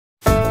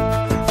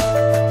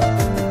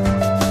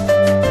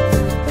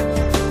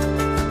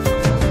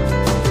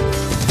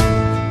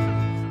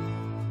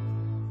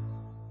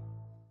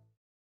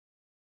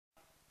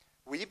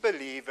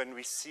believe, and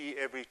we see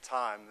every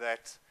time,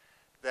 that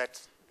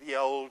the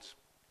old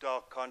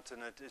dark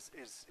continent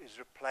is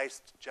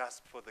replaced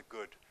just for the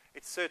good.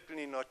 It's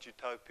certainly not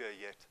utopia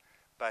yet,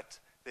 but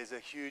there's a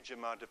huge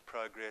amount of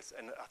progress,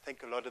 and I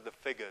think a lot of the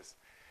figures.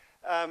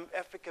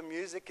 Africa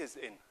music is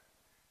in.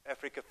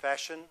 Africa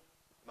fashion,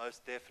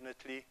 most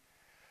definitely.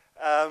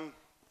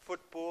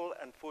 Football,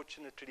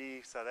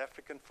 unfortunately, South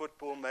African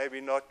football,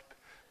 maybe not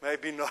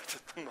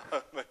at the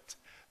moment,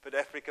 but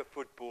Africa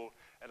football,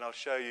 and I'll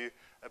show you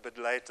a bit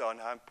later on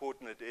how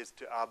important it is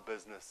to our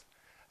business.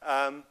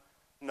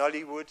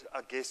 Nollywood,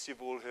 I guess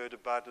you've all heard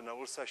about, and I'll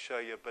also show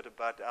you a bit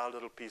about our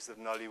little piece of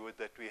Nollywood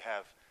that we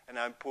have, and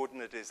how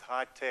important it is,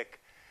 high tech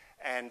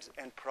and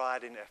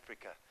pride in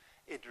Africa.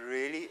 It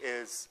really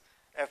is,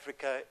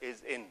 Africa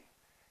is in.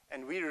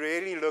 And we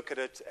really look at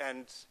it,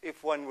 and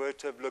if one were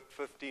to have looked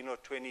 15 or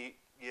 20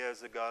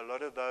 years ago, a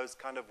lot of those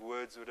kind of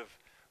words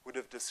would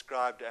have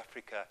described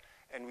Africa.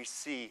 And we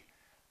see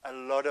a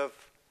lot of,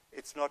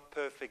 it's not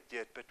perfect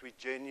yet, but we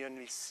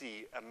genuinely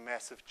see a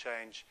massive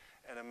change,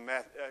 and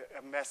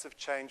a massive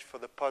change for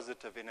the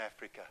positive in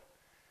Africa.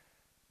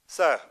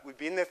 So, we've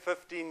been there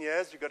 15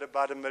 years, we've got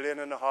about 1.5 million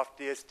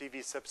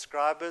DSTV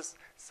subscribers.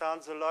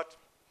 Sounds a lot?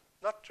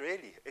 Not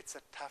really. It's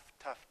a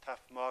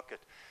tough market.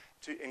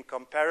 In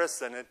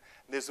comparison, and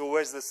there's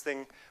always this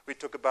thing, we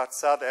talk about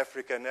South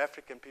Africa, and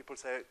African people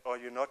say, oh,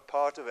 you're not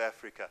part of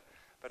Africa.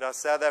 But our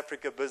South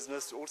Africa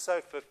business, also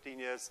 15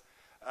 years,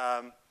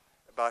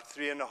 about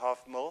 3.5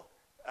 mil.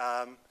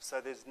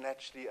 So there's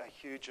naturally a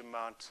huge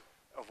amount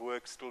of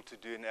work still to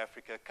do in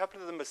Africa. A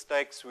couple of the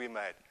mistakes we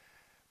made.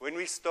 When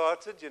we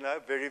started, you know,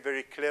 very,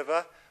 very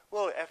clever.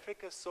 Well,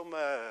 Africa's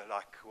somewhere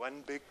like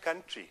one big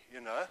country,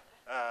 you know.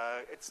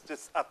 It's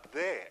just up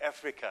there,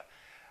 Africa.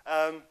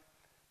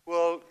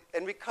 Well,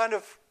 and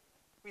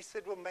we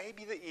said, well,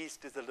 maybe the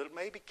East is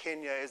maybe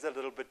Kenya is a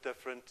little bit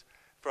different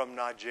from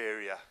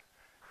Nigeria.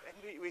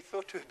 And we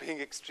thought we were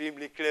being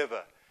extremely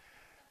clever.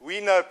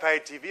 We know pay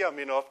TV. I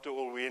mean, after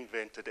all, we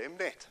invented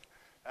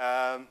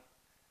Mnet.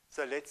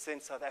 So let's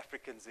send South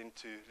Africans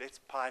let's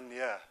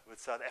pioneer with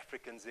South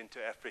Africans into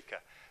Africa,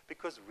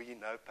 because we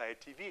know pay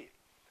TV.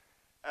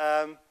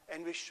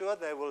 And we're sure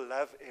they will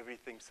love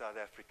everything South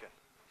African.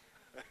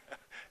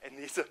 And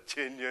these are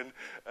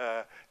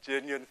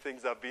genuine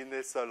things. I've been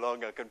there so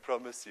long, I can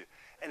promise you.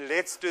 And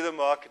let's do the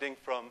marketing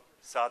from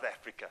South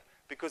Africa,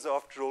 because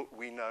after all,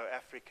 we know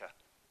Africa.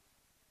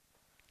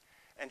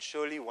 And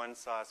surely one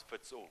size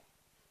fits all.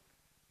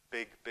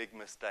 Big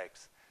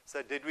mistakes.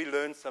 So did we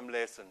learn some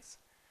lessons?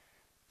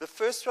 The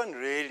first one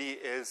really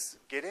is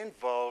get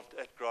involved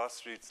at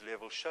grassroots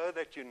level. Show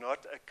that you're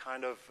not a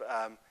kind of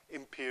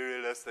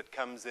imperialist that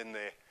comes in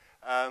there.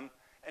 And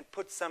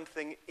put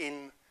something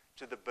in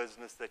to the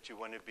business that you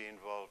want to be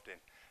involved in.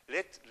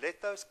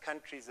 Let those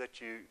countries that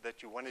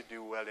you want to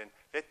do well in,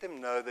 let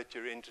them know that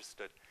you're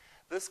interested.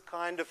 This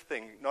kind of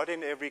thing, not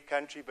in every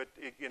country, but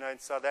you know, in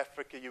South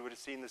Africa you would have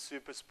seen the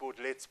Super Sport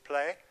Let's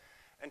Play,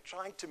 and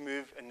trying to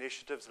move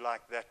initiatives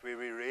like that where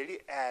we really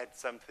add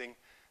something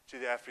to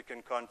the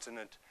African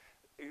continent.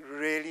 It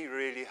really,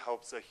 really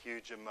helps a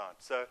huge amount.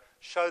 So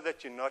show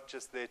that you're not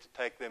just there to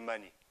take their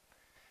money.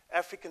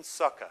 African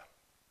soccer.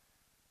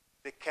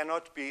 There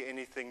cannot be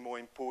anything more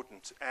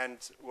important. And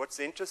what's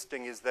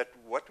interesting is that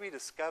what we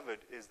discovered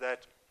is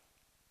that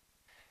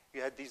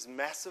you had this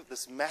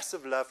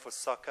massive love for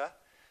soccer,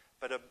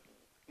 but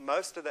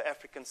most of the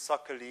African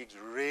soccer leagues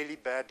really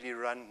badly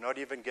run, not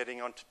even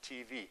getting onto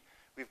TV.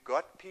 We've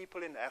got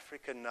people in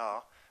Africa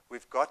now,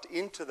 we've got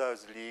into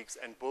those leagues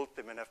and built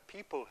them, and have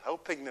people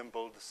helping them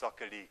build the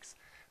soccer leagues,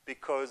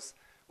 because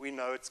we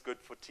know it's good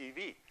for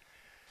TV.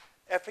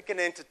 African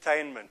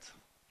entertainment.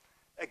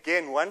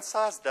 Again, one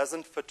size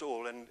doesn't fit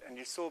all, and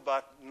you saw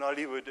about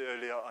Nollywood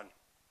earlier on.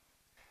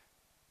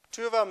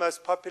 Two of our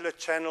most popular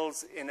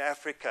channels in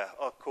Africa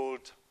are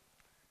called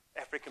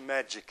African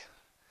Magic.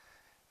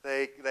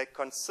 They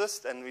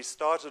consist, and we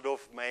started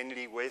off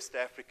mainly West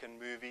African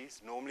movies,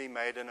 normally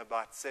made in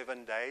about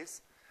 7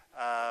 days,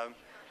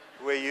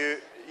 where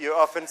you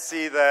often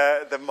see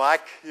the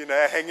mic, you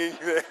know, hanging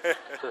there.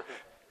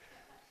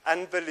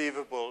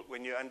 Unbelievable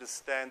when you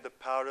understand the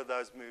power of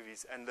those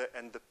movies, and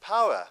the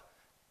power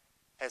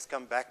has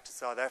come back to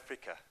South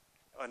Africa.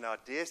 On our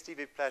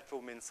DSTV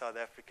platform in South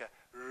Africa,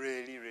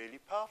 really, really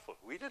powerful.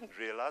 We didn't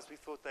realize, we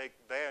thought they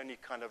only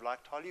kind of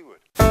liked Hollywood.